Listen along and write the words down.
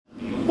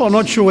Well, I'm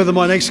not sure whether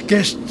my next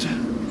guest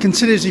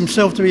considers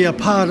himself to be a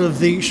part of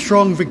the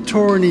strong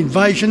Victorian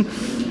invasion,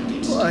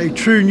 a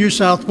true New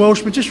South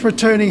Welshman just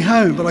returning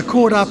home. But I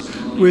caught up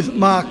with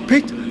Mark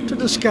Pitt to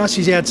discuss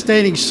his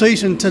outstanding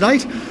season to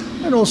date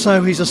and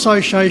also his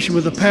association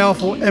with the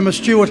powerful Emma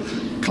Stewart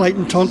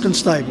Clayton Tonkin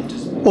stable.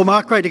 Well,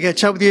 Mark, great to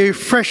catch up with you,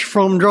 fresh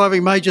from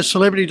driving major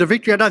celebrity to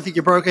victory. I don't think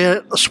you broke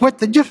out a sweat,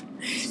 did you?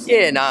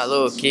 Yeah, no,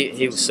 look,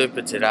 he was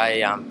super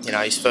today. You know,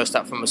 he's first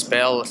up from a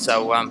spell,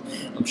 so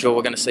I'm sure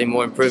we're going to see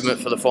more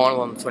improvement for the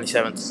final on the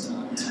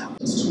 27th.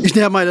 He's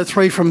now made a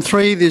 3 from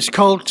 3. This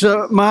Colt,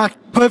 Mark,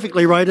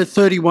 perfectly rated,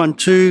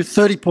 31.2,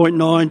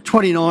 30.9,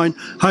 29,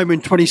 home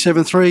in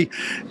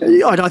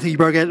 27.3. I don't think he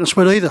broke out in a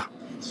sweat either.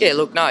 Yeah,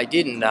 look, no, he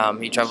didn't.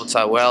 He travelled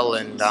so well,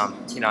 and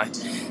you know,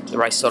 the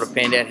race sort of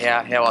panned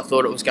out how I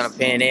thought it was going to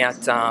pan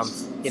out.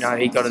 You know,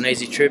 he got an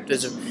easy trip.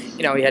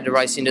 You know, he had to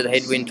race into the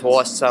headwind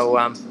twice, so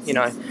you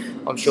know,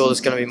 I'm sure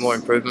there's going to be more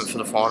improvement for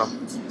the final.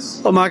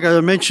 Well, Mark,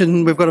 I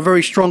mentioned we've got a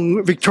very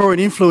strong Victorian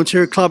influence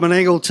here at Club and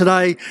Angle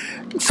today.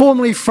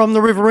 Formerly from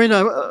the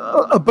Riverina,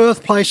 a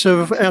birthplace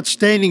of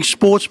outstanding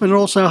sportsmen and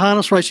also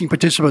harness racing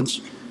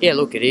participants. Yeah,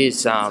 look, it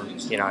is.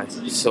 You know,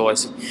 it's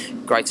always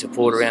great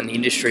support around the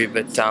industry,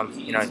 but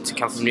you know, to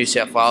come from New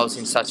South Wales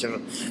in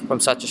from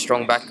such a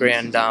strong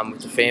background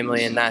with the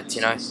family and that,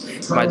 you know,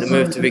 made the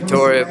move to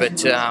Victoria.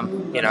 But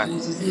you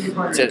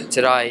know,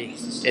 today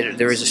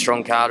there is a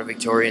strong card of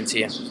Victorians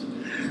here.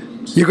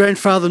 Your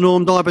grandfather,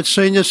 Norm Dybert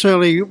Sr.,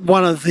 certainly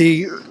one of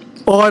the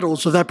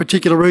idols of that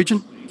particular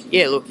region.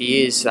 Yeah, look,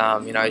 he is.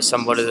 You know,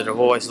 somebody that I've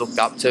always looked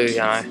up to. You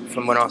know,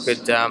 from when I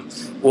could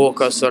walk,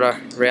 I was sort of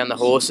around the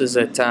horses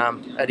at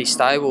his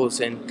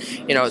stables, and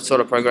you know, it sort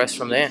of progressed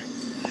from there.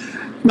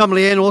 Mum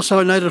Leanne, also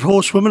a noted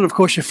horsewoman. Of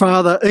course, your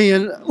father,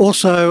 Ian,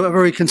 also a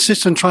very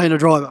consistent trainer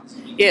driver.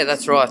 Yeah,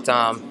 that's right.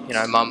 You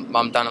know,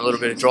 Mum done a little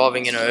bit of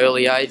driving in her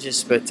early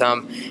ages, but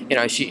you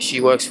know, she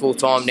works full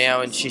time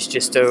now, and she's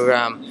just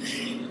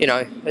you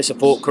know, a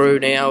support crew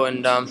now,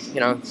 and you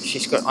know,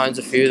 she's owns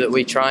a few that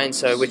we train,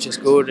 so which is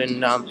good.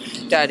 And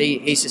Dad,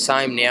 he's the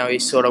same now.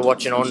 He's sort of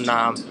watching on.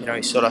 You know,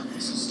 he's sort of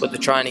put the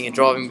training and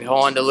driving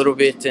behind a little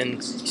bit, and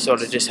he's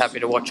sort of just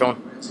happy to watch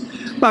on.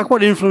 Mark,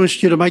 what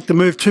influenced you to make the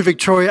move to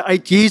Victoria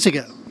 8 years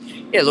ago?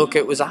 Yeah, look,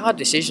 it was a hard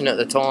decision at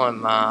the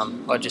time.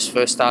 I just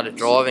first started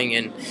driving,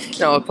 and you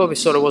know, I probably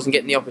sort of wasn't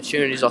getting the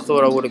opportunities I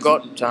thought I would have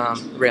got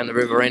around the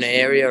Riverina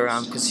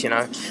area, because you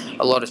know,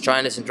 a lot of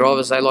trainers and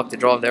drivers, they like to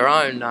drive their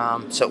own,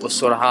 so it was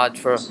sort of hard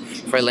for a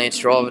freelance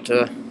driver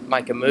to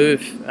make a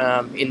move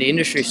in the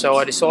industry. So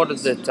I decided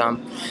that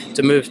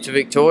to move to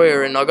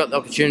Victoria, and I got the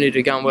opportunity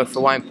to go and work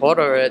for Wayne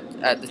Potter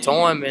at the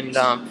time, and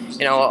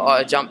you know,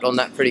 I jumped on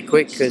that pretty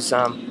quick because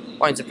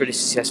Wayne's a pretty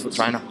successful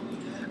trainer.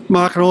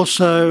 Mark, it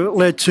also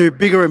led to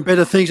bigger and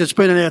better things. It's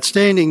been an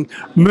outstanding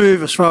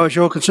move as far as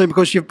you're concerned,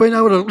 because you've been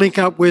able to link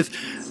up with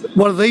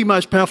one of the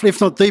most powerful, if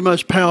not the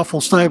most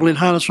powerful stable in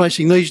harness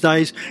racing these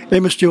days,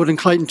 Emma Stewart and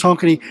Clayton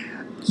Tonkin.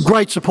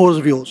 Great supporters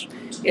of yours.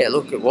 Yeah,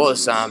 look, it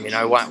was. You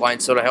know, Wayne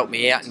sort of helped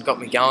me out and got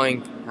me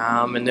going.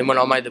 And then when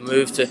I made the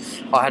move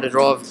I had to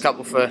drive a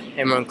couple for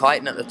Emma and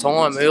Clayton at the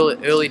time,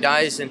 early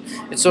days, and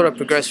it sort of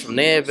progressed from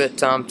there. But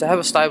to have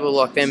a stable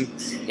like them,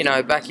 you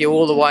know, back you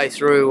all the way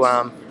through,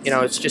 you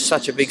know, it's just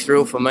such a big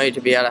thrill for me to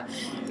be able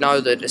to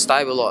know that a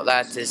stable like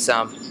that is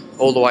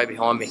all the way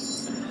behind me.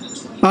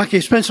 Mark,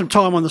 you've spent some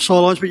time on the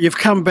sidelines, but you've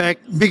come back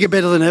bigger,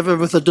 better than ever,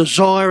 with a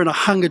desire and a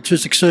hunger to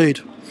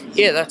succeed.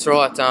 Yeah, that's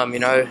right. You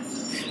know,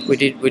 we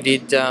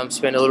did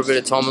spend a little bit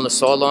of time on the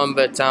sideline,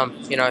 but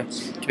you know,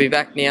 to be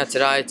back now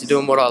today to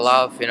doing what I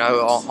love, you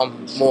know,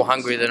 I'm more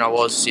hungry than I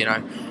was, you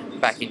know,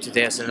 back in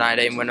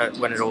 2018 when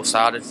it all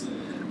started.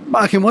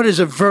 Mark, in what is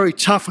a very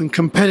tough and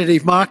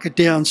competitive market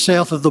down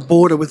south of the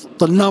border, with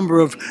the number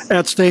of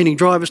outstanding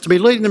drivers, to be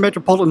leading the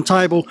Metropolitan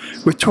table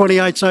with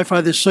 28 so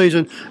far this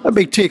season, a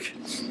big tick.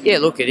 Yeah,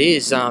 look, it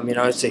is. You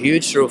know, it's a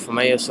huge thrill for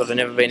me. I've sort of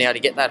never been able to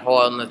get that high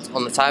on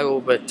the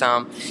table, but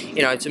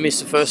you know, to miss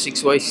the first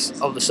 6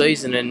 weeks of the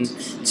season and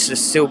to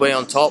still be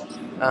on top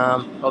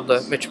of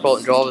the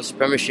Metropolitan Drivers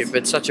Premiership,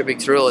 it's such a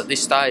big thrill at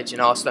this stage. You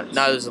know, I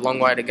know there's a long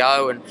way to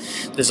go, and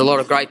there's a lot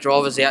of great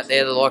drivers out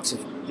there, the likes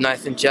of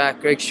Nathan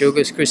Jack, Greg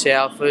Sugars, Chris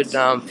Alford.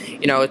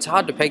 You know, it's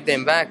hard to peg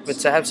them back, but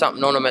to have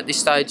something on them at this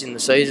stage in the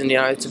season, you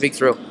know, it's a big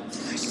thrill.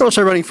 You're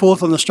also running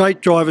fourth on the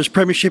Straight Drivers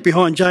Premiership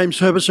behind James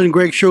Herberson,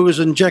 Greg Sugars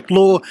and Jack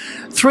Law.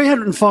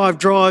 305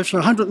 drives for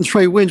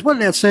 103 wins. What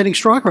an outstanding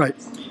strike rate.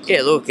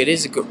 Yeah, look, it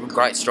is a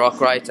great strike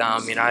rate.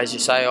 You know, as you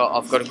say,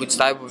 I've got a good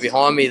stable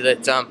behind me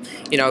that,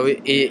 you know,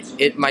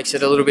 it makes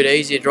it a little bit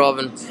easier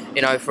driving,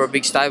 you know, for a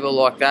big stable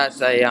like that.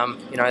 They,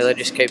 you know, they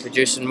just keep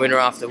producing winner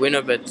after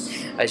winner, but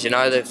as you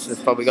know,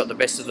 they've probably got the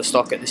best of the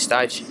stock at this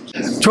stage.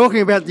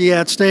 Talking about the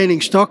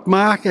outstanding stock,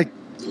 Mark, at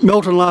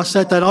Melton last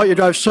Saturday night, you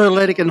drove Sir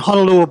Atlantic and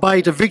Honolulu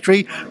Bay to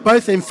victory,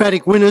 both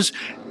emphatic winners.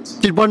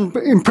 Did one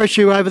impress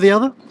you over the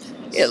other?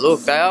 Yeah,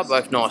 look, they are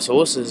both nice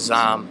horses.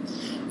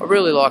 I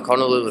really like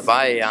Honolulu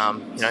Bay,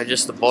 you know,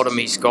 just the bottom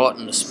he's got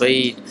and the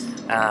speed.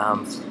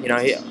 You know,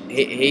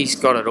 he's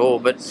got it all.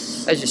 But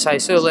as you say,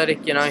 Sir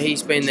Athletic, you know,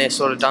 he's been there,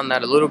 sort of done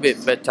that a little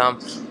bit. But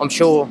I'm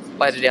sure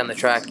later down the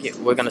track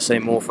we're going to see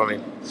more from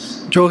him.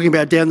 Talking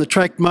about down the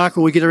track, Mark,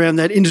 when we get around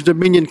that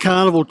Inter-Dominion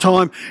Carnival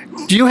time,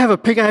 do you have a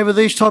pick over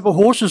these type of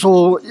horses,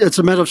 or it's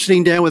a matter of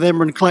sitting down with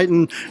Emma and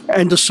Clayton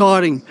and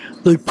deciding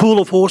the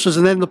pool of horses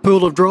and then the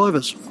pool of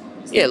drivers?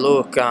 Yeah,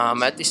 look,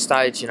 at this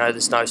stage, you know,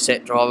 there's no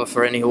set driver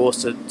for any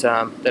horse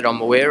that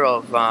I'm aware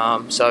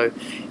of. So,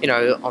 you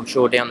know, I'm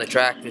sure down the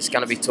track there's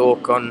going to be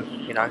talk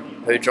on, you know,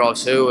 who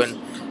drives who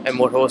and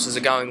what horses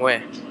are going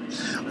where.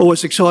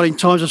 Always exciting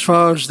times as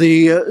far as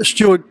the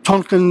Stuart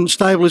Tonkin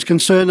stable is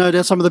concerned. No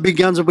doubt some of the big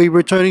guns will be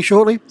returning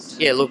shortly.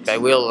 Yeah, look, they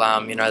will.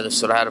 You know, they've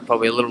sort of had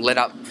probably a little let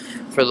up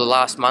for the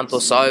last month or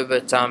so,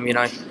 but you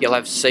know, you'll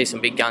have to see some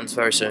big guns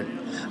very soon.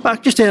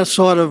 Just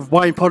outside of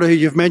Wayne Potter, who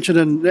you've mentioned,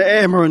 and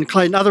Emma and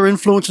Clayton, other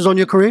influences on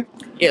your career?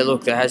 Yeah,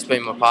 look, there has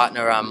been my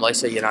partner,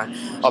 Lisa. You know,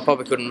 I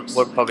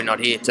we're probably not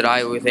here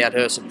today without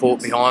her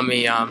support behind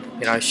me. You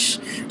know,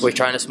 we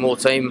train a small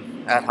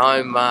team at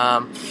home.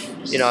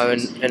 You know,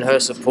 and her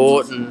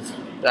support, and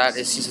that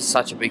is just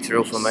such a big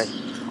thrill for me.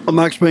 Well,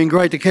 Mark, it's been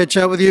great to catch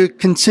up with you.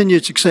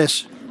 Continued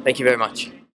success. Thank you very much.